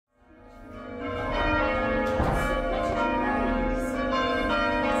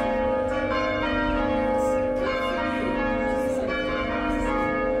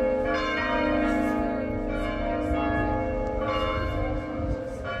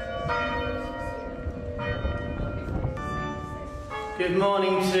Good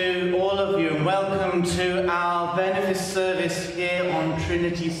morning to all of you and welcome to our Benefice service here on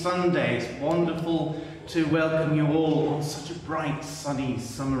Trinity Sunday. It's wonderful to welcome you all on such a bright, sunny,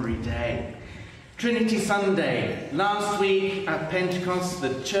 summery day. Trinity Sunday. Last week at Pentecost,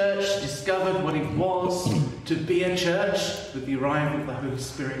 the church discovered what it was to be a church with the arrival of the Holy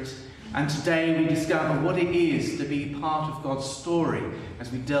Spirit. And today we discover what it is to be part of God's story as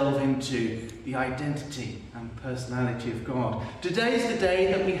we delve into the identity and personality of God. Today is the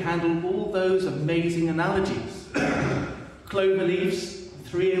day that we handle all those amazing analogies. Clover leaves,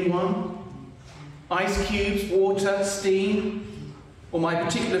 3 in 1, ice cubes, water, steam, or my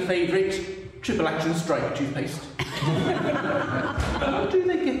particular favourite, triple action stripe toothpaste. How do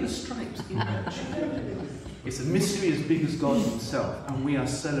they get the stripes in that? It's a mystery as big as God himself, and we are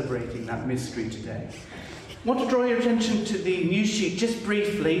celebrating that mystery today. I want to draw your attention to the news sheet just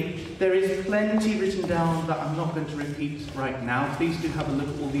briefly. There is plenty written down that I'm not going to repeat right now. Please do have a look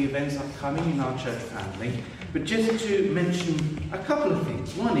at all the events upcoming in our church family. But just to mention a couple of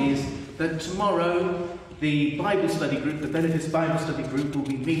things. One is that tomorrow the Bible study group, the Benefice Bible study group, will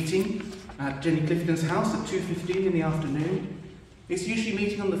be meeting at Jenny Clifton's house at 2:15 in the afternoon. It's usually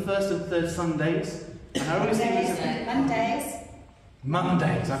meeting on the first and third Sundays. And I always think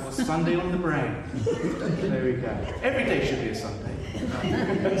Mondays. I've got Sunday on the brain. There we go. Every day should be a Sunday.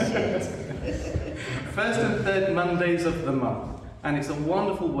 First and third Mondays of the month. And it's a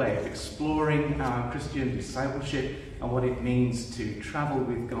wonderful way of exploring our Christian discipleship and what it means to travel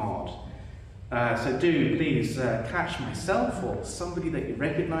with God. So do please catch myself or somebody that you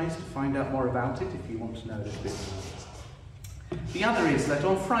recognise to find out more about it if you want to know a little bit more. The other is that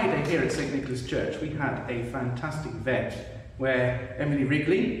on Friday here at St. Nicholas Church we had a fantastic event where Emily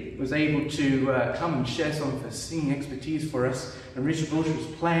Wrigley was able to come and share some of her singing expertise for us, and Richard Bush was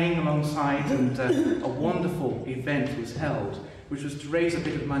playing alongside, and a wonderful event was held, which was to raise a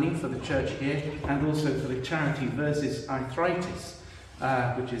bit of money for the church here and also for the charity Versus Arthritis,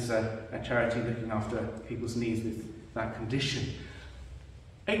 which is a charity looking after people's needs with that condition.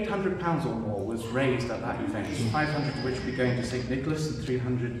 £800 or more was raised at that event, 500 of which will be going to St. Nicholas and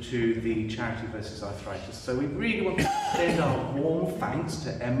 300 to the charity Versus Arthritis. So we really want to extend our warm thanks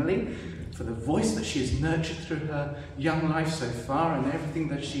to Emily for the voice that she has nurtured through her young life so far and everything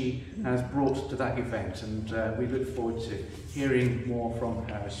that she has brought to that event. And we look forward to hearing more from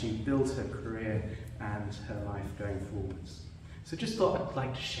her as she builds her career and her life going forwards. So just thought I'd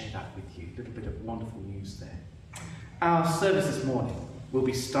like to share that with you, a little bit of wonderful news there. Our service this morning will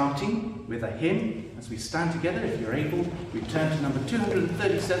be starting with a hymn. As we stand together, if you're able, we turn to number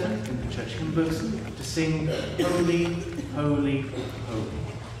 237 in the church hymn books to sing Holy, Holy, Holy. Holy,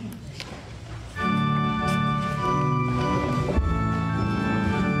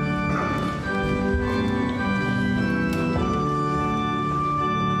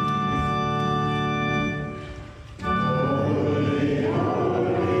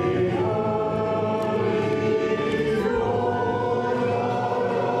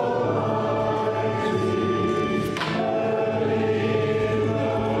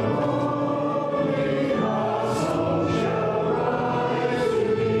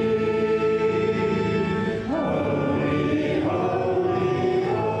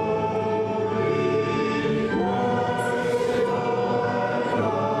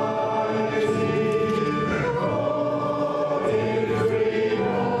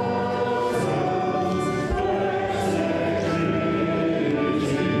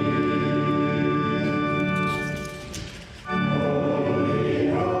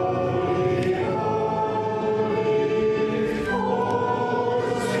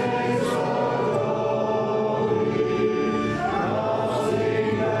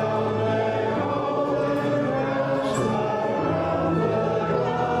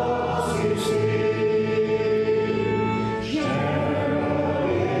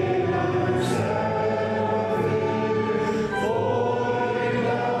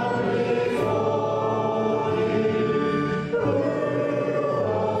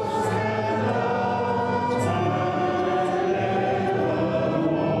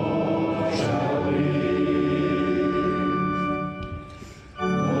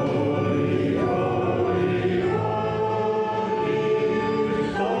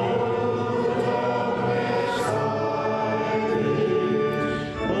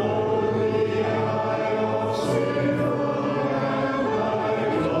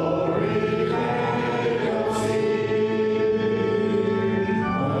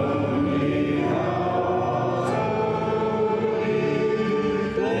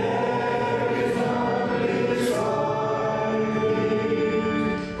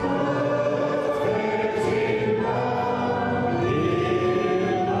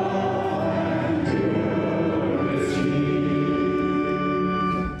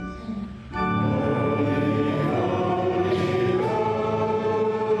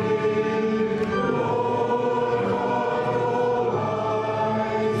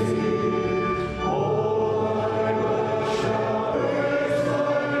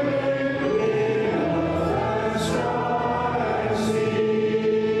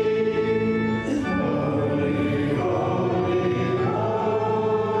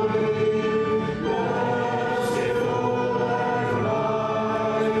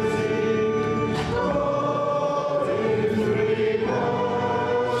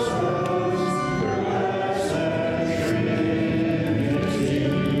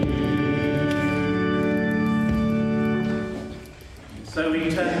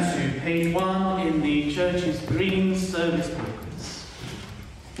 page 1 in the church's green service booklets.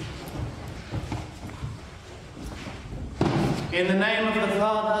 In the name of the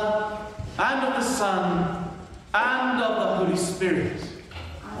Father, and of the Son, and of the Holy Spirit.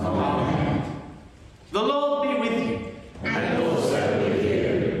 Amen. The Lord be with you. And also with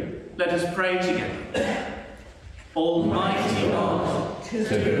you. Let us pray together. Almighty God, to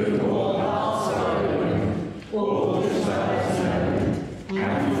whom all hearts are open, all desires known,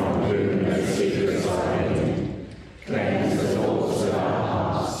 and from whom no secrets are hidden, cleanse the thoughts of our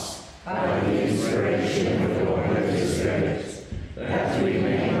hearts by the inspiration of your Holy Spirit, that we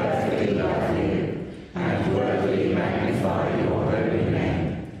may perfectly love you and worthily magnify your holy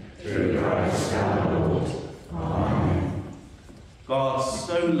name, through Christ our Lord. Amen. God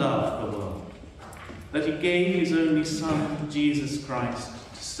so loved the world that he gave his only Son, Jesus Christ,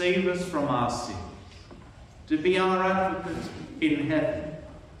 to save us from our sins, to be our advocate in heaven,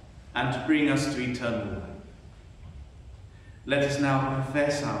 and to bring us to eternal life. Let us now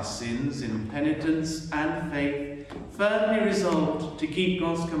confess our sins in penitence and faith, firmly resolved to keep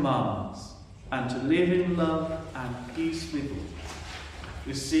God's commandments and to live in love and peace with all.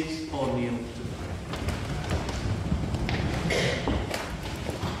 We sit or kneel to pray.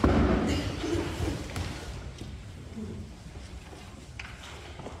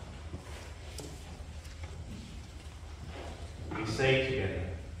 We say together,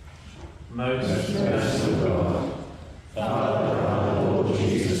 Most merciful God, Father of our Lord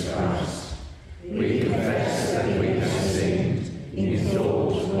Jesus Christ, we confess that we have sinned in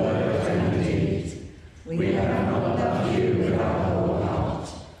thought, word and deed. We have not loved you with our whole heart.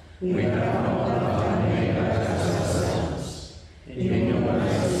 We have not loved our neighbour as ourselves. In your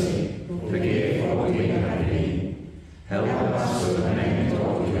mercy, forgive what we have been. Help us to amend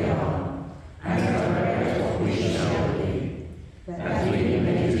what we are, and direct what we shall be, that we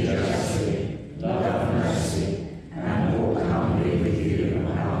may do justly, love mercy, and walk humbly with you,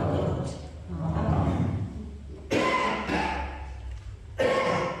 our Lord. Amen.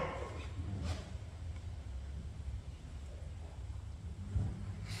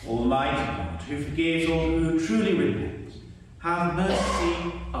 Almighty God, who forgives all who truly repent, have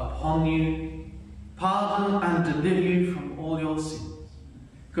mercy upon you, pardon and deliver you from all your sins,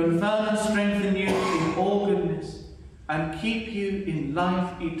 confirm and strengthen you in all goodness, and keep you in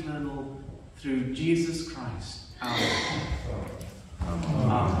life eternal through Jesus Christ, our Lord.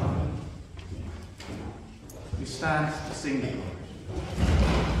 Amen. We stand to sing the chorus.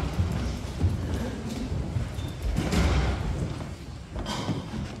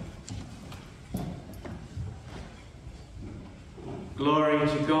 Glory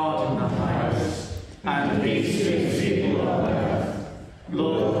to God in the highest, and peace to his people on earth.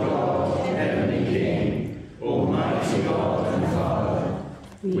 Lord God, heavenly King, almighty God and Father,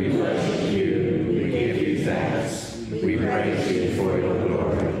 we worship you, we give you thanks, we praise you for your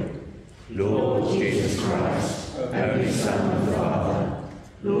glory. Lord Jesus Christ, only Son of the Father,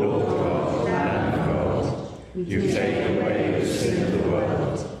 Lord God, Lamb of God, you take away the sin of the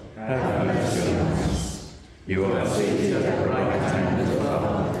world. Have mercy on us. You are seated at the right hand of the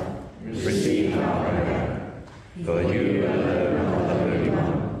Father. Receive our prayer. For you alone are the Holy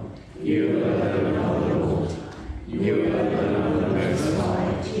One. You alone are the Lord. You alone are the Most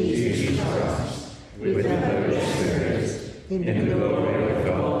High, Jesus Christ, with the Holy Spirit, in the glory of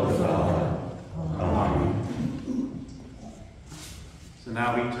God the Father. Amen. So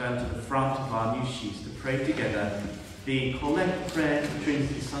now we turn to the front of our new sheets to pray together the collect prayer for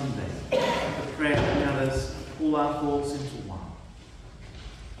Trinity Sunday, the prayer that gathers all our thoughts into one.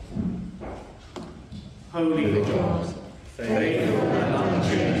 Holy God, faithful and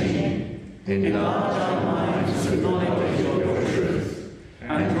unchanging, enlarge our minds to knowledge of your truth,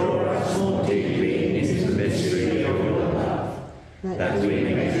 and draw us more deeply into the mystery of your love, that we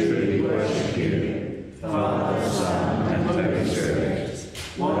may truly worship you, Father, Son, and Holy Spirit,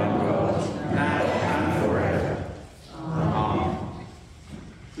 one God, now and forever. Amen.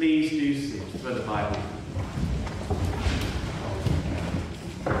 Please do sit for the Bible.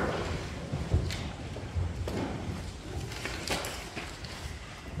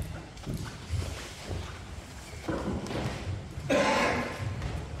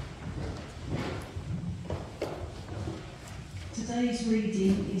 Today's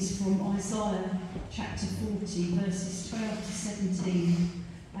reading is from Isaiah chapter 40, verses 12 to 17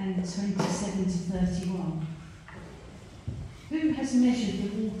 and 27 to 31. Who has measured the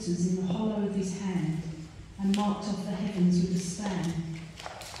waters in the hollow of his hand, and marked off the heavens with a span,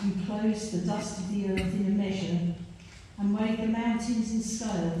 and closed the dust of the earth in a measure, and weighed the mountains in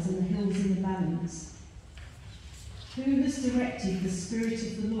scales and the hills in a balance? Who has directed the Spirit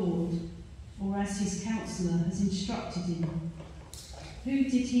of the Lord, or as his counsellor has instructed him? Who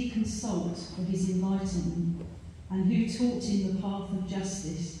did he consult for his enlightenment, and who taught him the path of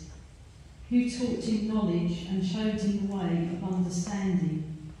justice? Who taught him knowledge and showed him the way of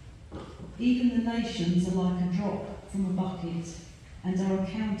understanding? Even the nations are like a drop from a bucket, and are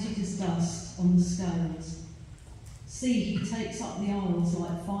accounted as dust on the scales. See, he takes up the isles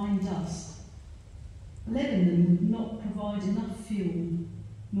like fine dust. Lebanon would not provide enough fuel,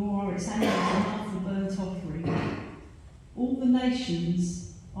 nor are its animals enough for burnt offering. All the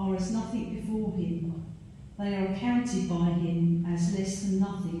nations are as nothing before him. They are accounted by him as less than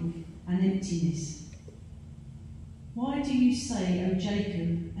nothing and emptiness. Why do you say, O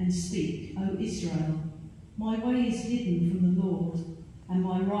Jacob, and speak, O Israel, my way is hidden from the Lord, and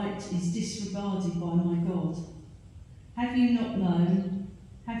my right is disregarded by my God? Have you not known?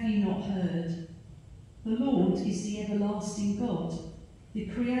 Have you not heard? The Lord is the everlasting God, the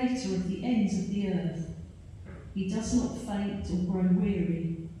creator of the ends of the earth. He does not faint or grow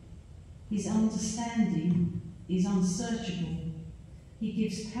weary. His understanding is unsearchable. He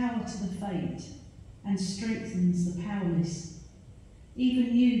gives power to the faint and strengthens the powerless.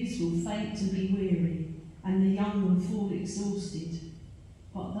 Even youths will faint and be weary, and the young will fall exhausted.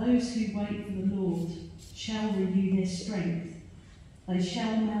 But those who wait for the Lord shall renew their strength. They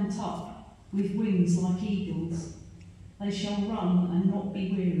shall mount up with wings like eagles. They shall run and not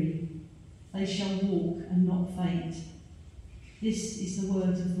be weary. They shall walk and not faint. This is the word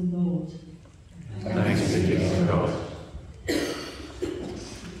of the Lord. Thanks be to God.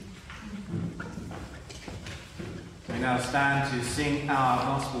 We now stand to sing our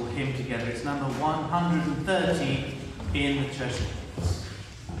gospel hymn together. It's number 130 in the church.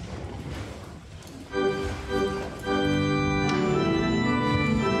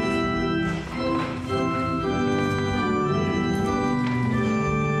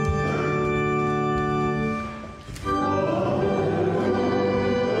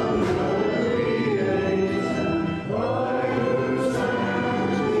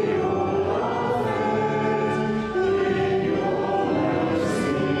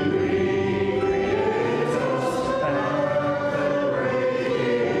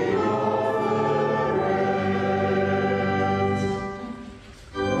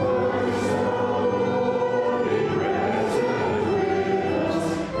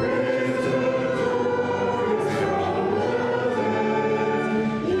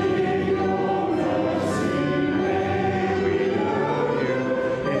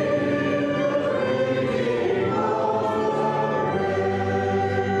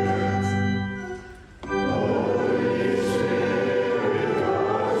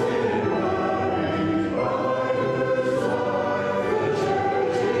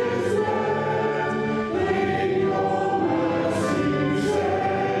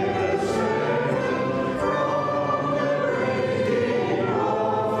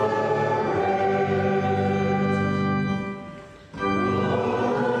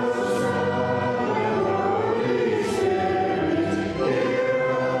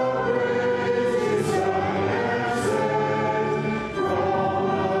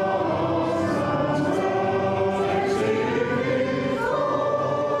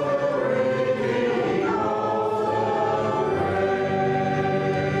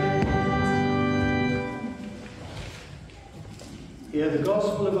 Hear the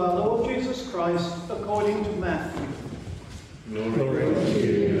gospel of our Lord Jesus Christ according to Matthew. Glory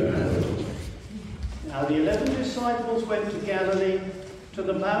to you, Lord. Now the 11 disciples went to Galilee, to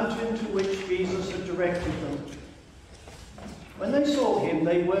the mountain to which Jesus had directed them. When they saw him,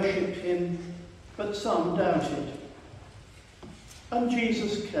 they worshipped him, but some doubted. And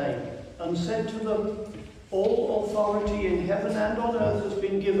Jesus came and said to them, "All authority in heaven and on earth has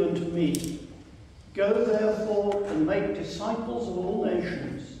been given to me. Go therefore and make disciples of all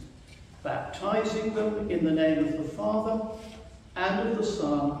nations, baptizing them in the name of the Father, and of the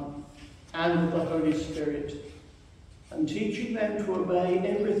Son, and of the Holy Spirit, and teaching them to obey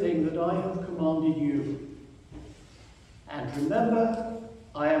everything that I have commanded you. And remember,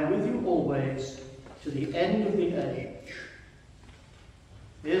 I am with you always, to the end of the age."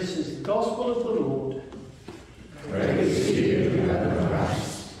 This is the gospel of the Lord. Praise to you, Lord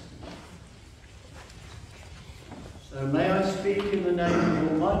Christ. So may I speak in the name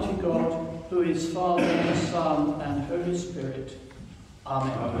of Almighty God, who is Father, Son, and Holy Spirit.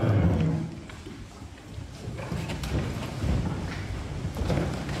 Amen. Amen.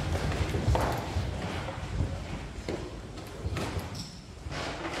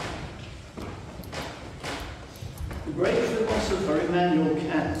 The great philosopher Immanuel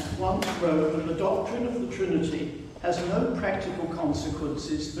Kant once wrote that the doctrine of the Trinity has no practical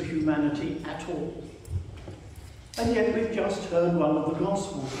consequences for humanity at all. And yet we've just heard one of the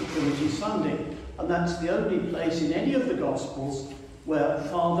Gospels for Trinity Sunday, and that's the only place in any of the Gospels where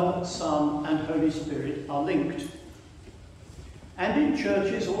Father, Son and Holy Spirit are linked. And in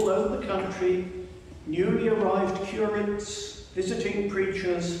churches all over the country, newly arrived curates, visiting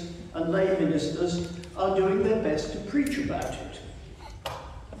preachers and lay ministers are doing their best to preach about it.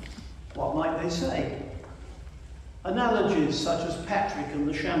 What might they say? Analogies such as Patrick and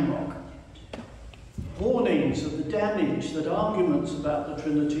the Shamrock. Warnings of the damage that arguments about the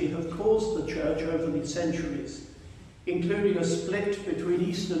Trinity have caused the Church over the centuries, including a split between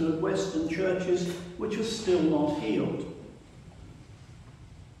Eastern and Western churches which is still not healed.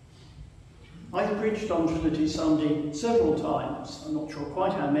 I've preached on Trinity Sunday several times, I'm not sure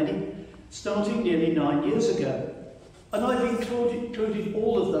quite how many, starting nearly 9 years ago, and I've included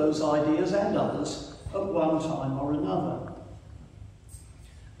all of those ideas and others at one time or another.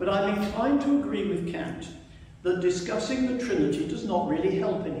 But I'm inclined to agree with Kant that discussing the Trinity does not really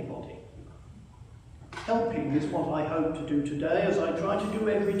help anybody. Helping is what I hope to do today, as I try to do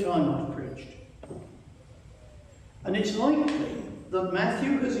every time I've preached. And it's likely that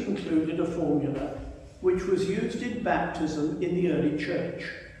Matthew has included a formula which was used in baptism in the early church.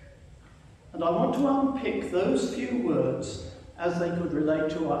 And I want to unpick those few words as they could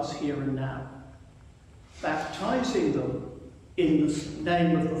relate to us here and now, baptizing them in the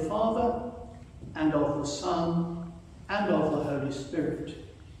name of the Father, and of the Son, and of the Holy Spirit.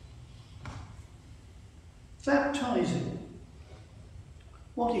 Baptizing.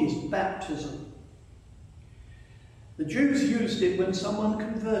 What is baptism? The Jews used it when someone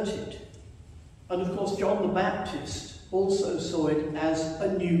converted. And of course John the Baptist also saw it as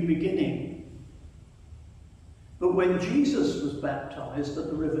a new beginning. But when Jesus was baptized at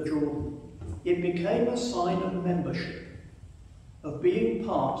the River Jordan, it became a sign of membership, of being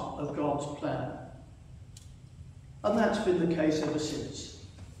part of God's plan. And that's been the case ever since.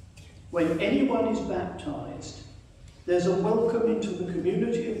 When anyone is baptized, there's a welcome into the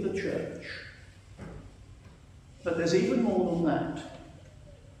community of the church. But there's even more than that.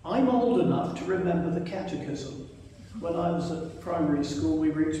 I'm old enough to remember the catechism. When I was at primary school,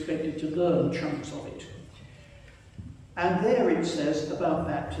 we were expected to learn chunks of it. And there it says about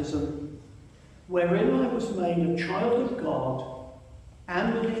baptism, wherein I was made a child of God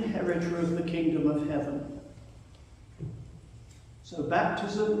and an inheritor of the kingdom of heaven. So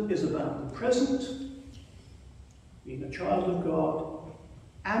baptism is about the present, being a child of God,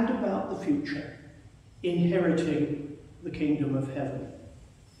 and about the future, inheriting the kingdom of heaven.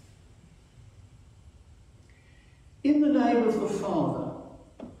 In the name of the Father.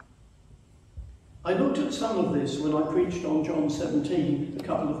 I looked at some of this when I preached on John 17 a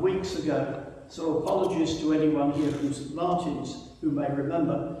couple of weeks ago, so apologies to anyone here from St. Martin's who may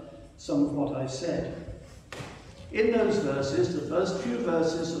remember some of what I said. In those verses, the first few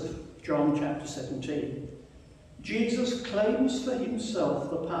verses of John chapter 17, Jesus claims for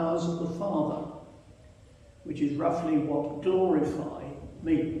himself the powers of the Father, which is roughly what glorify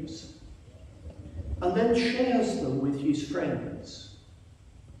means, and then shares them with his friends.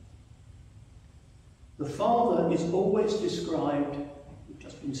 The Father is always described, we've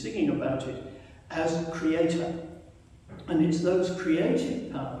just been singing about it, as creator. And it's those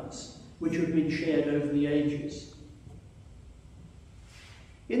creative powers which have been shared over the ages.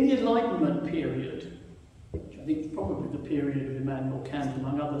 In the Enlightenment period, which I think is probably the period of Immanuel Kant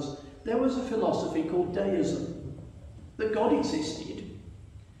among others, there was a philosophy called deism, that God existed,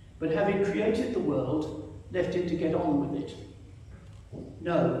 but having created the world, left it to get on with it.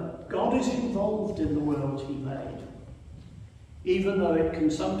 No, God is involved in the world he made, even though it can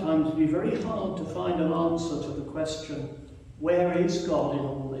sometimes be very hard to find an answer to the question, where is God in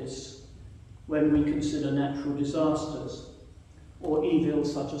all this, when we consider natural disasters or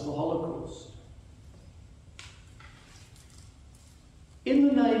evils such as the Holocaust. In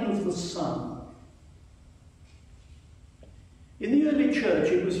the name of the Son. In the early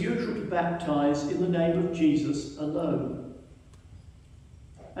church, it was usual to baptize in the name of Jesus alone.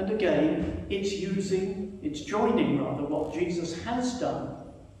 And again, it's joining what Jesus has done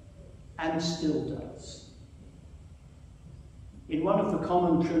and still does. In one of the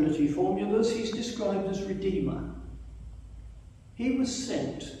common Trinity formulas, he's described as Redeemer. He was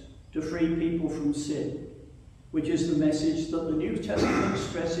sent to free people from sin, which is the message that the New Testament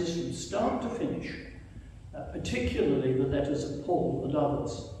stresses from start to finish, particularly the letters of Paul and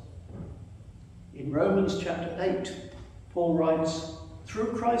others. In Romans chapter 8, Paul writes,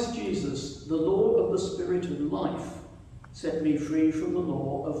 "Through Christ Jesus, the law of the Spirit of life set me free from the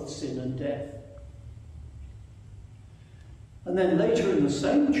law of sin and death." And then later in the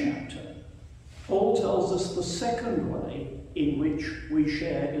same chapter, Paul tells us the second way in which we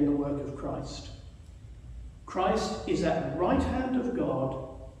share in the work of Christ. Christ is at the right hand of God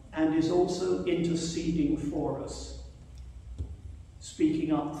and is also interceding for us,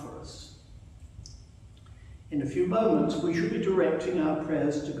 speaking up for us. In a few moments, we shall be directing our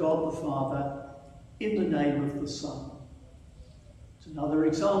prayers to God the Father in the name of the Son. It's another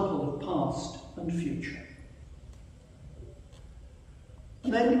example of past and future.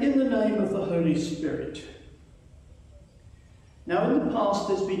 And then in the name of the Holy Spirit. Now, in the past,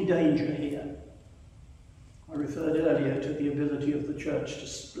 there's been danger here. I referred earlier to the ability of the church to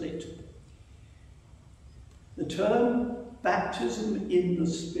split. The term baptism in the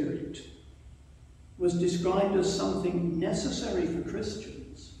Spirit was described as something necessary for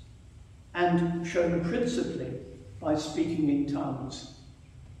Christians and shown principally by speaking in tongues.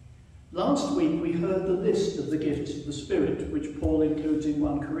 Last week we heard the list of the gifts of the Spirit, which Paul includes in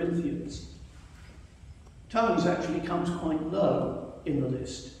 1 Corinthians. Tongues actually comes quite low in the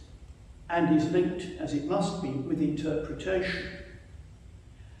list and is linked, as it must be, with interpretation.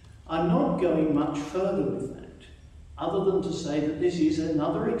 I'm not going much further with that, other than to say that this is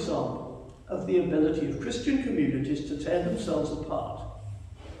another example of the ability of Christian communities to tear themselves apart.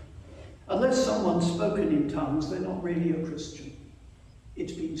 Unless someone's spoken in tongues, they're not really a Christian.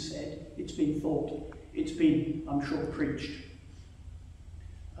 It's been said, it's been thought, it's been, I'm sure, preached.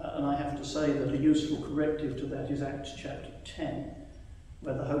 And I have to say that a useful corrective to that is Acts chapter 10,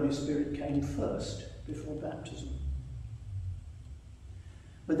 where the Holy Spirit came first before baptism.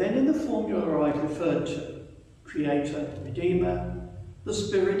 But then in the formula I referred to, Creator, Redeemer, the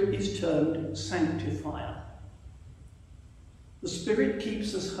Spirit is termed Sanctifier. The Spirit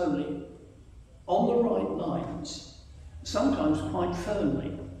keeps us holy, on the right lines, sometimes quite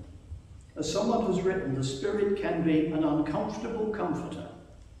firmly. As someone has written, the Spirit can be an uncomfortable comforter.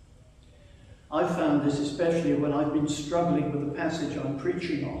 I've found this especially when I've been struggling with the passage I'm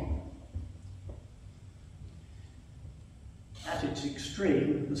preaching on. At its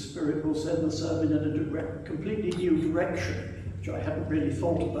extreme, the Spirit will send the sermon in a completely new direction, which I hadn't really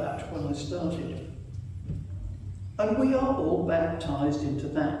thought about when I started. And we are all baptized into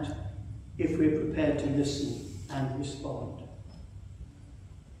that, if we're prepared to listen and respond.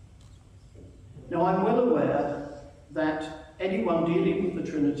 Now, I'm well aware that anyone dealing with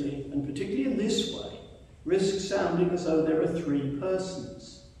the Trinity, and particularly in this way, risks sounding as though there are three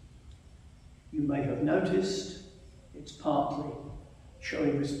persons. You may have noticed it's partly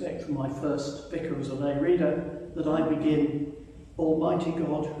showing respect for my first vicar as a lay reader that I begin, Almighty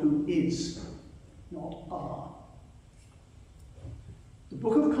God who is, not are. The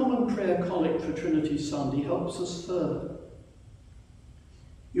Book of Common Prayer Collect for Trinity Sunday helps us further.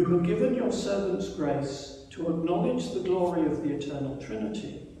 You have given your servants grace to acknowledge the glory of the eternal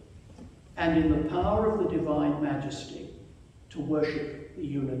Trinity, and in the power of the divine majesty, to worship the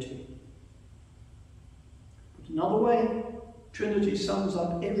unity. Put another way, Trinity sums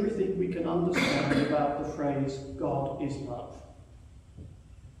up everything we can understand about the phrase, God is love.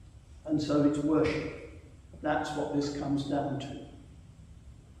 And so it's worship. That's what this comes down to.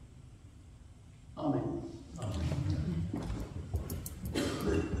 Amen.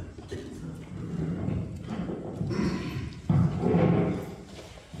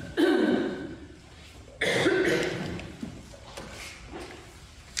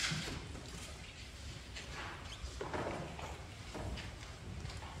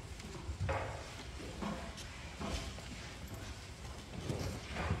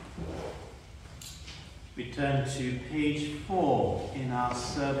 We turn to page 4 in our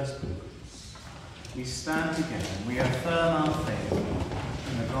service book. We stand together and we affirm our faith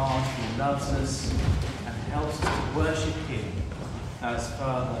in the God who loves us and helps us to worship Him as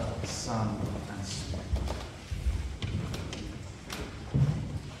Father, Son, and Spirit.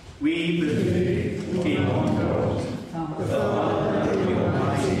 We believe in one God, the Father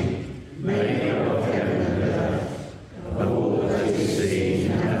Almighty, maker of heaven and earth, of all that is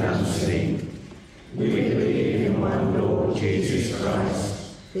seen and unseen. We believe in one Lord Jesus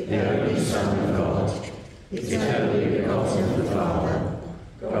Christ, the only Son of God, eternally begotten of the Father,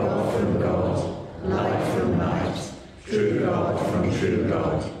 God from God, light from light, true God from true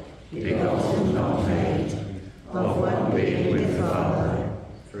God, begotten, not made, of one being with the Father.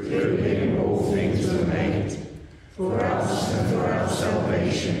 Through him all things were made. For us and for our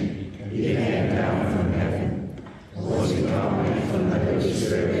salvation, he came down from heaven, was incarnate from the Holy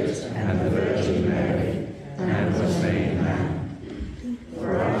Spirit and the Virgin Mary, and was made man.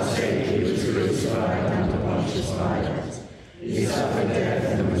 For our sake he was crucified under Pontius Pilate. He suffered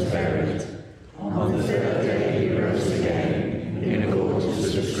death and was buried. On the third day he rose again.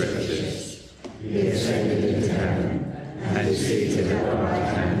 at the right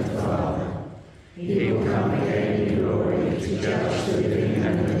hand of the Father. He will come again in glory to judge the living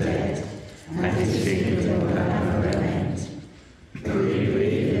and the dead, and his kingdom will have no end. We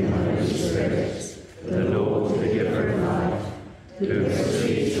believe in the Holy Spirit, the Lord, the giver of life, who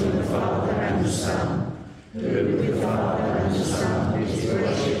proceeds from the Father and the Son, who with the Father and the Son is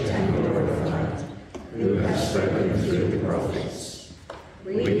worshipped and glorified, who has spoken through the prophets.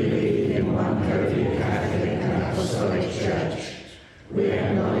 We believe in one Holy Catholic and Apostolic Church. We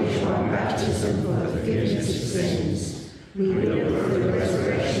acknowledge one baptism for the forgiveness of sins. We look for the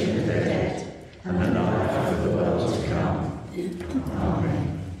resurrection of the dead and the life of the world to come.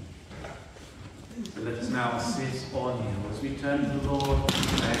 Amen. Let us now sit or kneel as we turn to the Lord to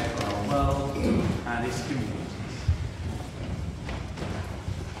pray for our world and its communities.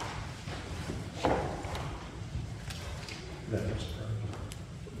 Let us pray.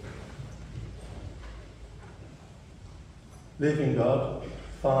 Living God,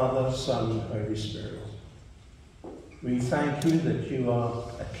 Father, Son, Holy Spirit, we thank you that you are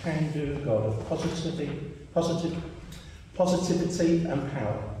a can-do God of positivity and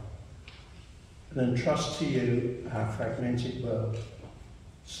power, and entrust to you our fragmented world,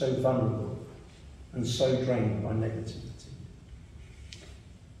 so vulnerable and so drained by negativity.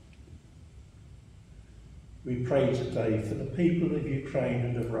 We pray today for the people of Ukraine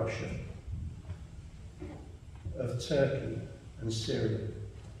and of Russia, of Turkey and Syria,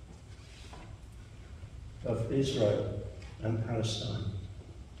 of Israel and Palestine,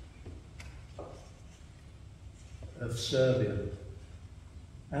 of Serbia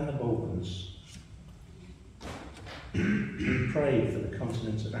and the Balkans. We pray for the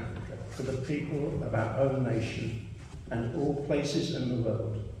continent of Africa, for the people of our own nation and all places in the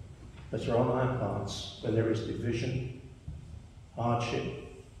world that are on our hearts where there is division, hardship,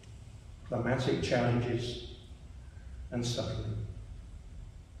 climatic challenges and suffering.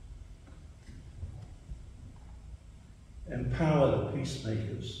 Empower the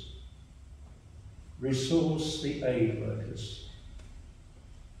peacemakers, resource the aid workers,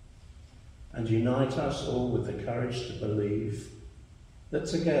 and unite us all with the courage to believe that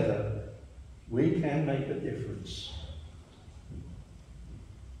together we can make a difference.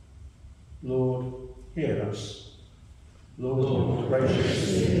 Lord, hear us. Lord,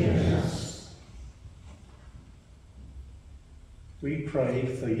 graciously hear us. We pray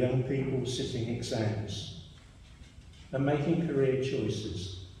for young people sitting exams and making career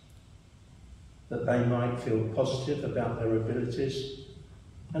choices, that they might feel positive about their abilities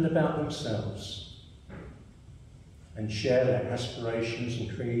and about themselves, and share their aspirations and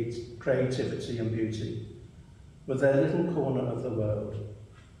creativity and beauty with their little corner of the world.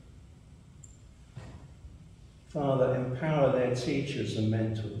 Father, empower their teachers and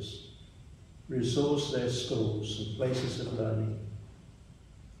mentors, resource their schools and places of learning,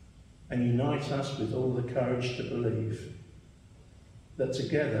 and unite us with all the courage to believe that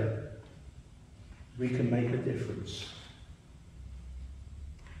together we can make a difference.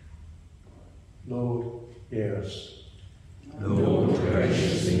 Lord, hear us. Lord,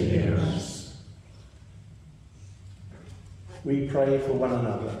 graciously hear us. We pray for one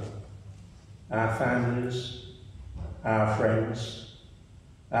another, our families, our friends,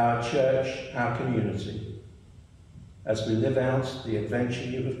 our church, our community, as we live out the adventure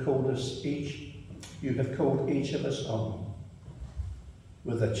you have called each of us on,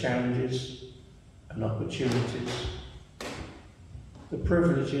 with the challenges and opportunities, the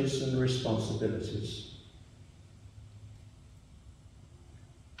privileges and responsibilities.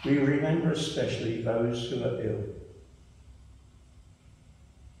 We remember especially those who are ill,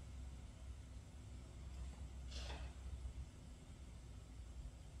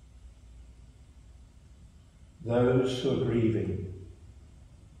 those who are grieving,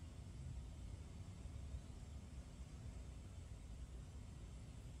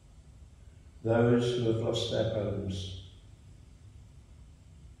 those who have lost their homes,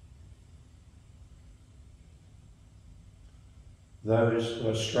 those who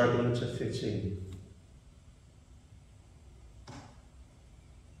are struggling to fit in,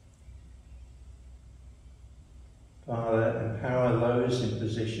 Father, empower those in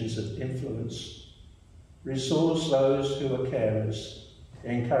positions of influence, resource those who are carers,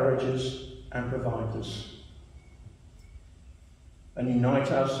 encouragers and providers, and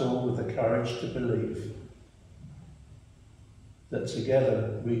unite us all with the courage to believe that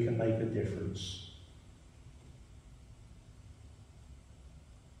together we can make a difference.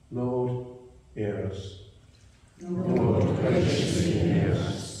 Lord, hear us. Lord, graciously hear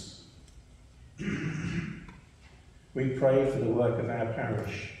us. We pray for the work of our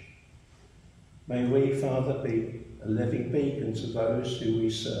parish. May we, Father, be a living beacon to those who we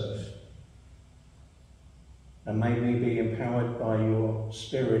serve. And may we be empowered by your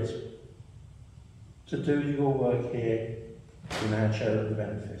Spirit to do your work here in our charitable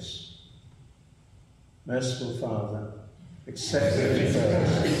benefice. Merciful Father, accept these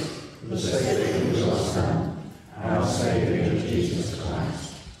prayers for the sake of your Son, our Saviour Jesus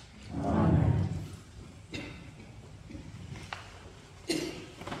Christ. Amen.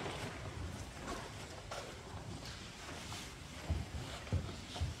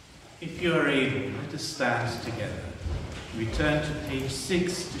 If you are able, let us stand together. We turn to page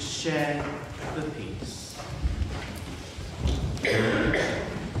 6 to share the peace.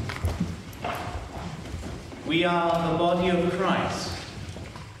 We are the body of Christ.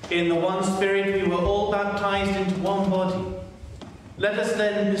 In the one Spirit we were all baptized into one body. Let us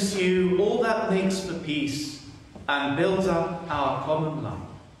then pursue all that makes for peace and builds up our common life.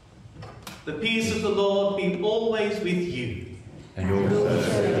 The peace of the Lord be always with you. And also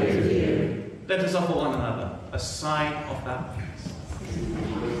with you. Let us offer one another a sign of that peace.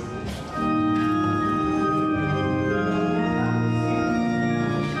 Alleluia.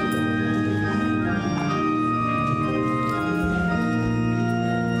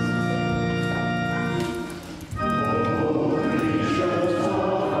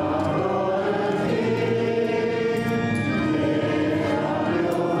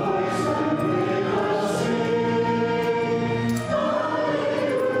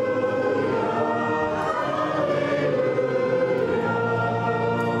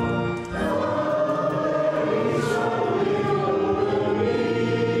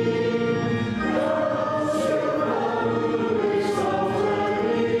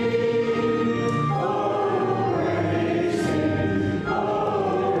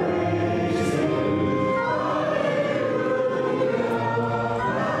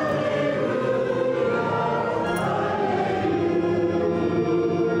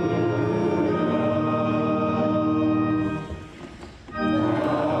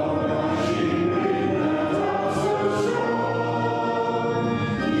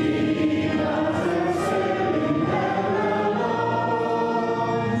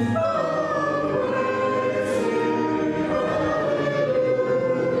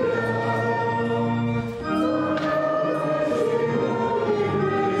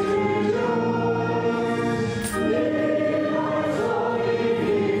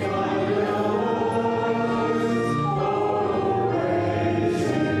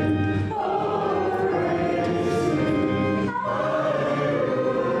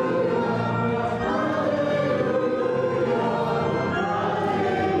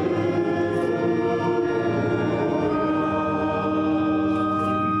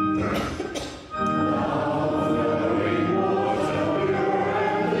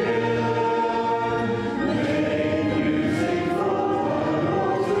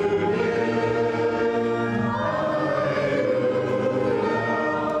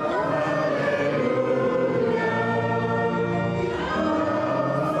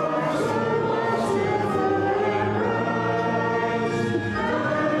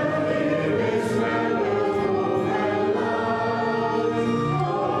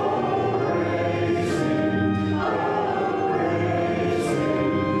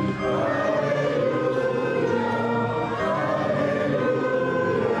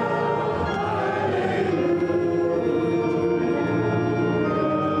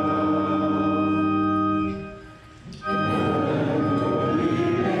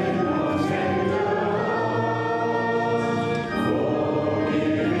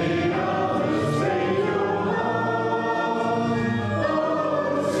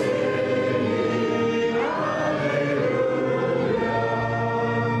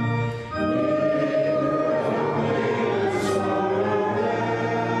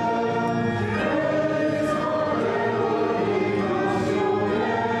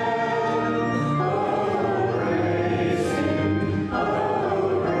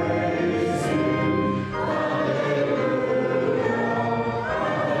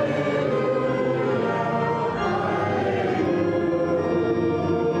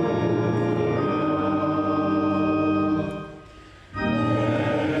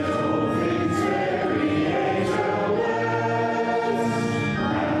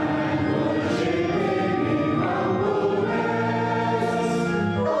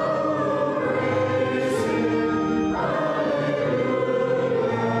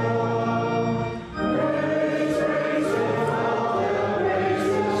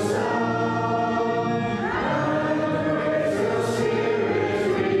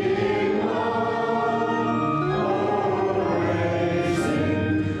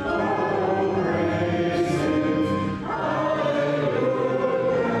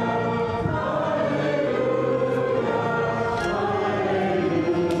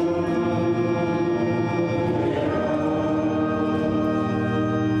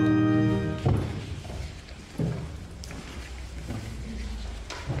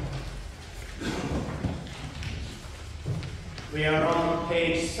 We are on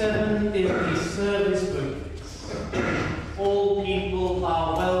page 7 in the service books. All people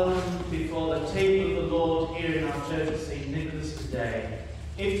are welcome before the table of the Lord here in our church of St. Nicholas today.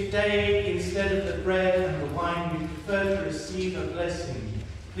 If today, instead of the bread and the wine, you prefer to receive a blessing,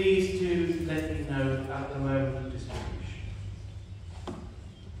 please do let me know at the moment of distribution.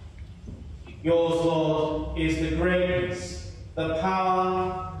 Yours, Lord, is the greatness, the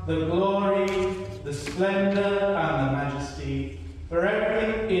power, the glory, the splendour and the majesty. For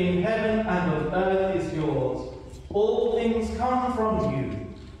everything in heaven and on earth is yours. All things come from you,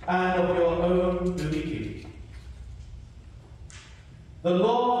 and of your own do we give. The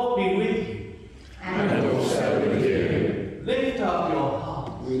Lord be with you. And also with you. Lift up your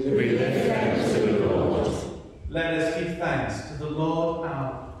hearts. We lift thanks to the Lord. Let us give thanks to the Lord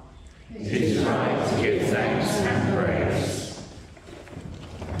our God. It is right to give thanks and praise.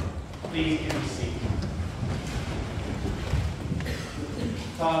 Please be seated.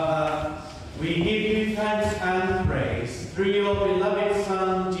 Father, we give you thanks and praise through your beloved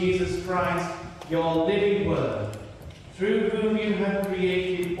Son, Jesus Christ, your living Word, through whom you have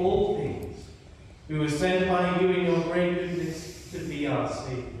created all things, who was sent by you in your great goodness to be our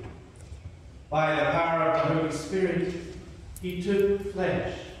Saviour. By the power of the Holy Spirit, he took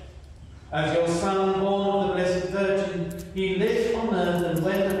flesh. As your Son, born of the Blessed Virgin, he lived on earth and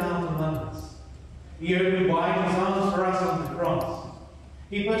went about among us. He opened wide his arms for us on the cross.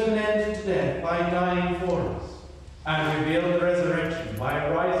 He put an end to death by dying for us, and revealed the resurrection by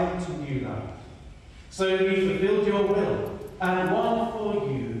rising to new life. So he fulfilled your will, and won for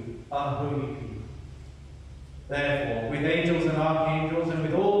you a holy people. Therefore, with angels and archangels, and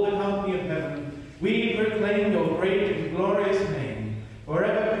with all the company of heaven, we proclaim your great and glorious name,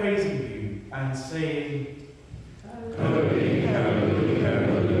 forever praising you, and saying, Holy, holy,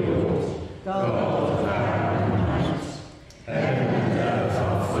 holy Lord, God of power and might, heaven and earth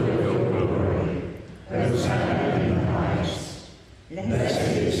are full of your glory. Hosanna in the highest.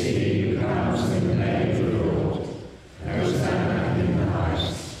 Blessed is he who comes in the name of the Lord. Hosanna in the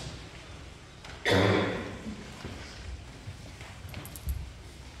highest.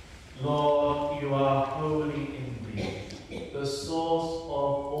 Lord, you are holy indeed, the source of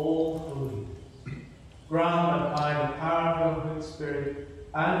all holiness. Grant that by the power of your Holy Spirit,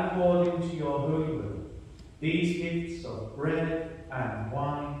 and according to your holy will, these gifts of bread and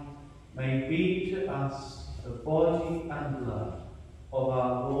wine may be to us the body and blood of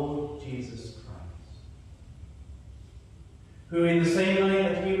our Lord Jesus Christ, who in the same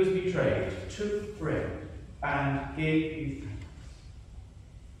night that he was betrayed, took bread and gave you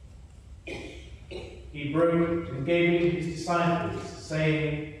thanks. He broke it and gave it to his disciples,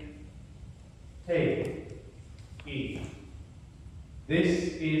 saying, Take, eat.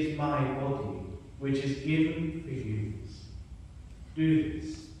 This is my body, which is given for you. Do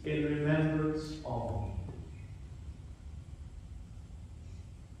this in remembrance of me.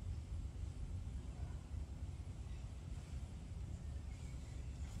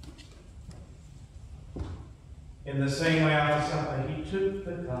 In the same way after supper, he took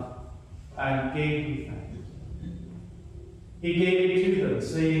the cup and gave you thanks. He gave it to them,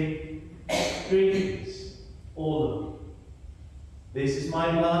 saying, Drink this, all of you. This is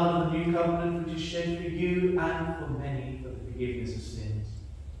my blood of the new covenant, which is shed for you and for many for the forgiveness of sins.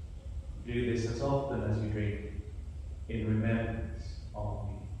 Do this as often as you drink it, in remembrance of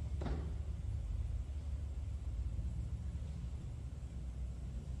me.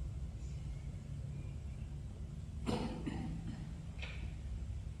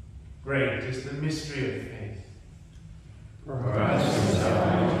 Great is the mystery of faith. Christ has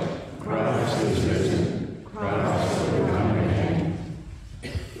died, Christ is risen, Christ will come again.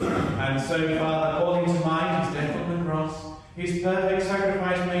 And so, Father, calling to mind his death on the cross, his perfect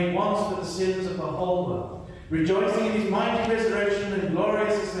sacrifice made once for the sins of the whole world, rejoicing in his mighty resurrection and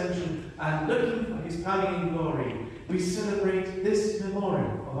glorious ascension, and looking for his coming in glory, we celebrate this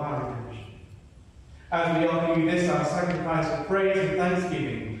memorial of our redemption. As we offer you this, our sacrifice of praise and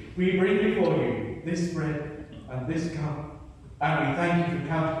thanksgiving, we bring before you this bread and this cup, and we thank you for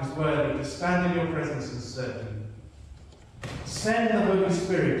counting us worthy to stand in your presence and serve you. Send the Holy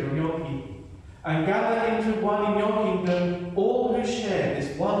Spirit on your people, and gather into one in your kingdom all who share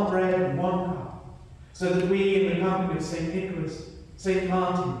this one bread and one cup, so that we, in the company of St. Nicholas, St.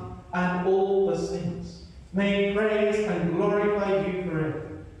 Martin, and all the saints, may praise and glorify you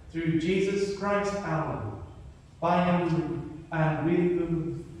forever, through Jesus Christ our Lord, by whom, and with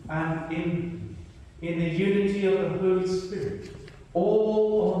whom, and in whom, in the unity of the Holy Spirit,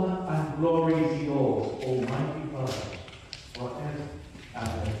 all honour and glory be yours, Almighty Father, forever and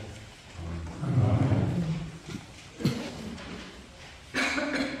ever. Amen.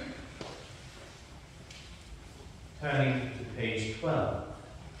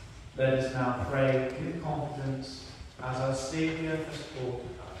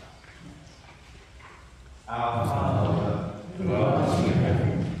 Our Father, who art in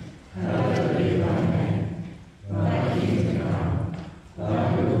heaven, hallowed be thy name. Thy kingdom come,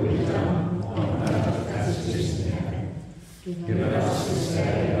 thy will be done on earth as it is in heaven. Give us this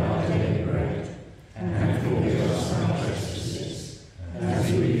day our daily bread, and forgive us our trespasses,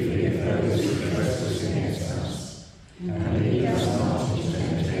 as we forgive those who trespass against us. And lead us not into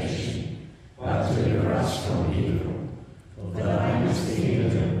temptation, but deliver us from evil. For thine is the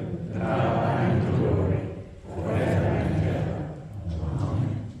kingdom, the power, and the glory, forever and ever.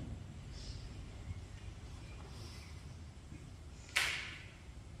 Amen.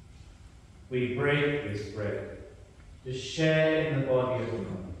 we break this bread to share in the body of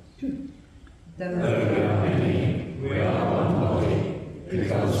Christ. Though we are many, we are one body,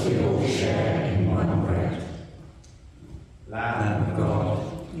 because we all share in one bread. Lamb of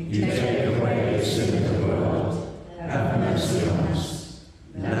God, you take away the sin of the world, have mercy on us.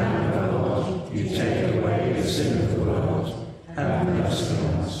 Lamb of God, you take away the sin of the world, have mercy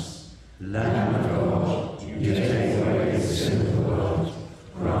on us. Lamb of God, you take away the sin of the world,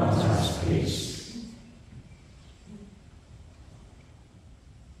 grant us peace.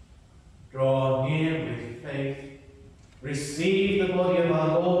 Draw near with faith. Receive the body of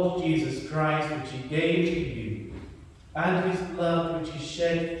our Lord Jesus Christ, which he gave to you, and his blood which he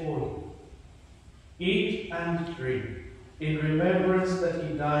shed for you. Eat and drink in remembrance that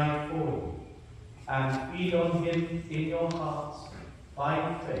he died for you, and feed on him in your hearts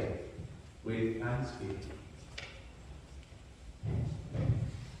by faith with thanksgiving.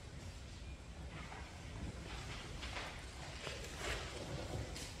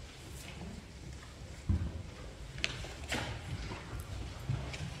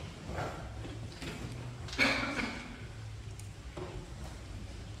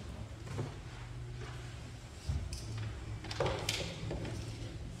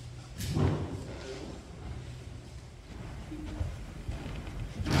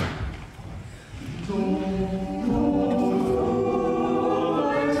 Lord,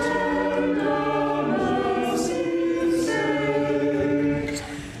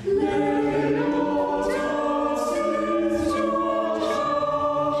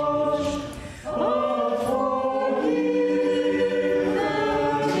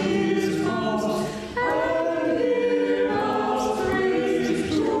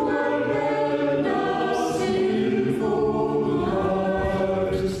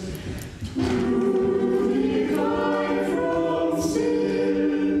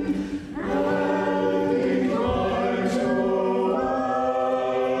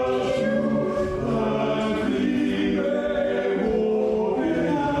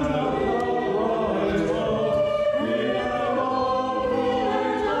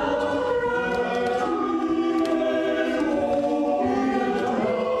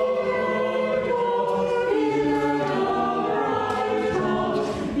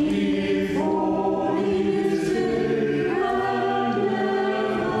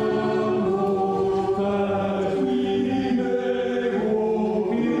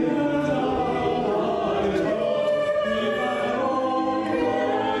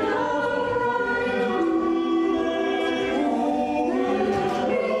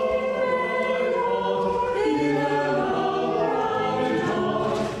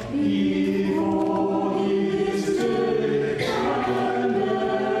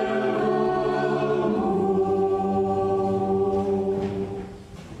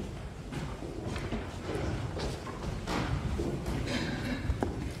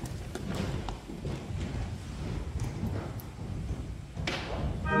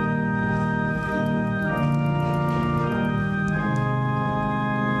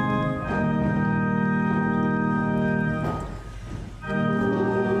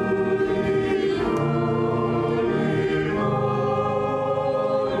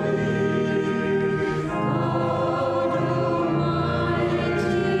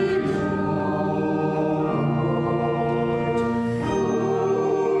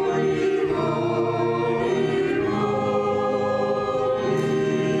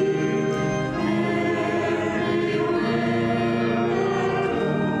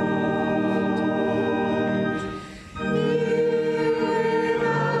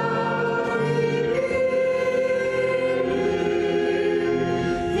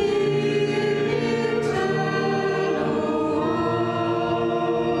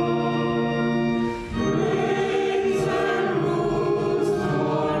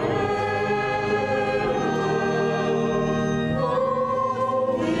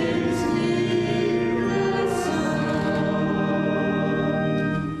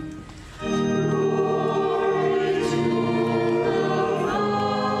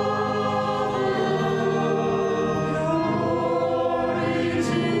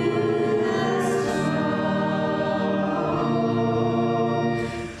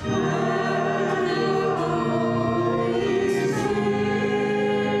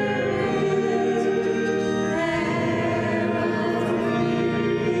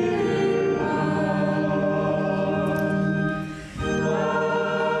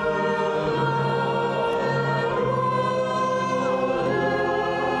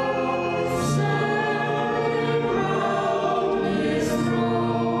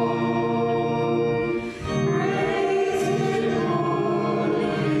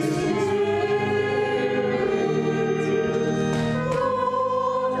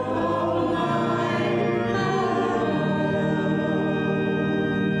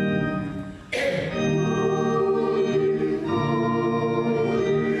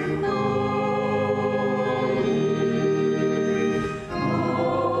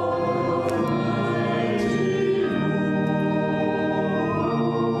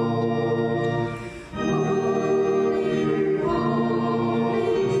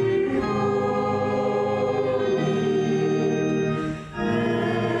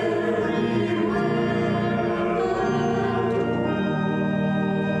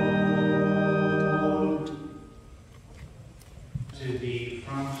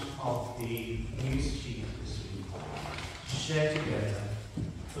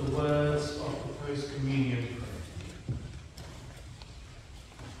 the words of the post-communion prayer.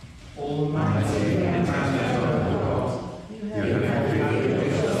 Almighty and God, you have revealed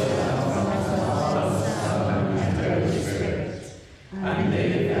yourself as the Son and Holy Spirit, and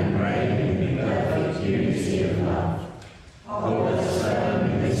live and reign in perfect unity of love. Hold us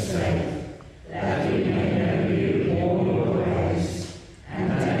firm in this faith, that we may know you in all your ways,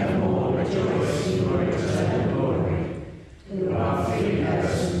 and evermore rejoice in your eternal glory, who are three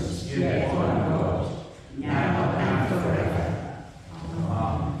persons, yet one God, now and forever.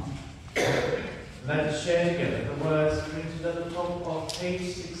 Amen. Let us share together the words printed at the top of page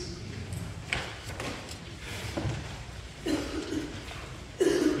 16.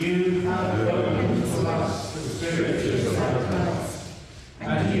 You have opened to us the scriptures of Christ,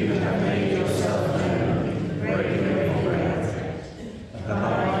 and you have made yourself known in the breaking of bread.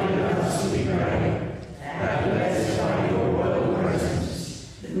 Abide with us, we pray, that blessed by your royal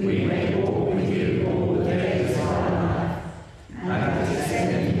presence, we may walk with you all the days of our life, and descend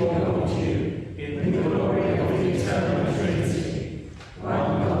and behold you in the glory of the eternal Trinity,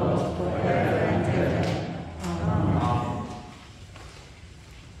 one God, forever and ever. Amen.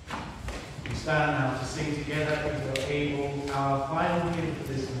 We stand now to sing together, if we're able. Our final hymn for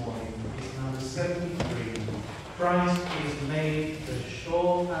this morning is number 73. Christ is made the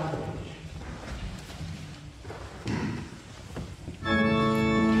sure foundation. Amen.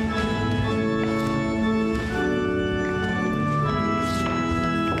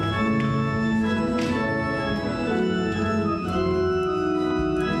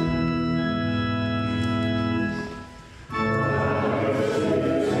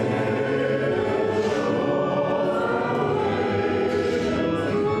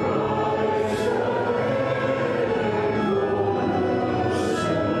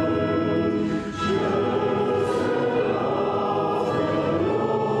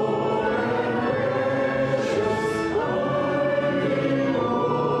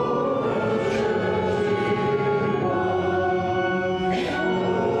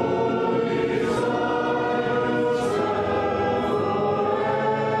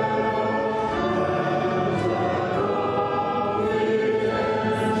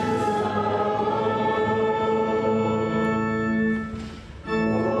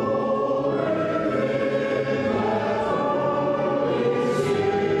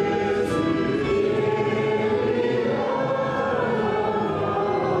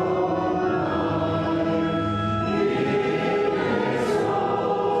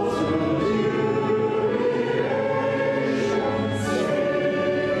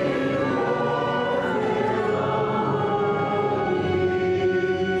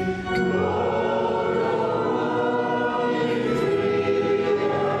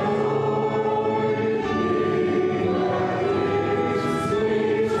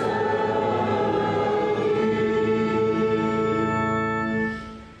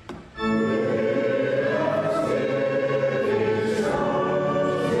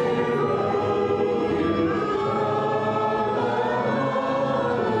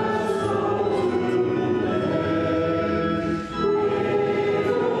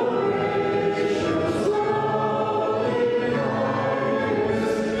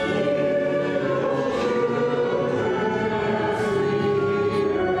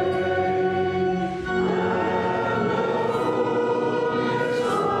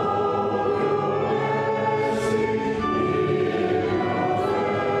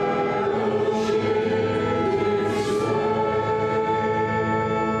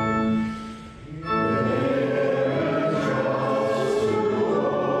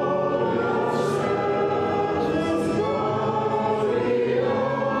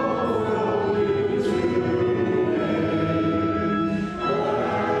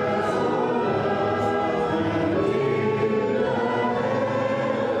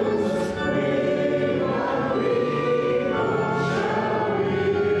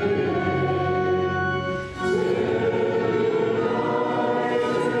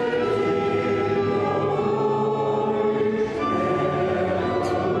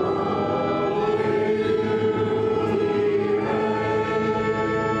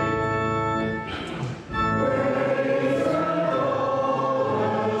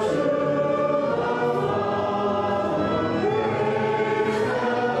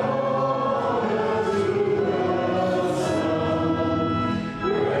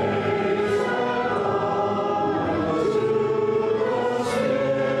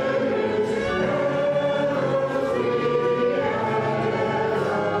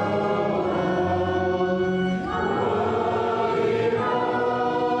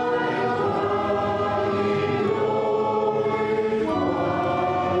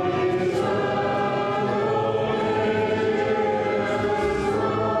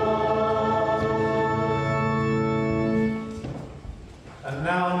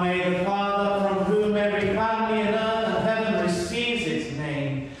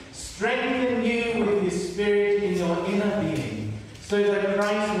 strengthen you with his Spirit in your inner being, so that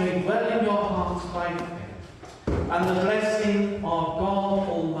Christ may dwell in your hearts by faith, and the blessing of God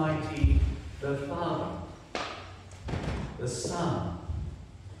Almighty, the Father, the Son,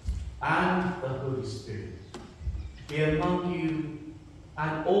 and the Holy Spirit be among you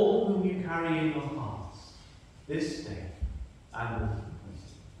and all whom you carry in your hearts this day and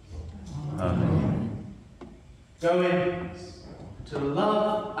always. Amen. Go in peace to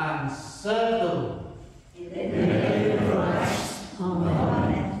love and serve the Lord. In the name of Christ. Amen.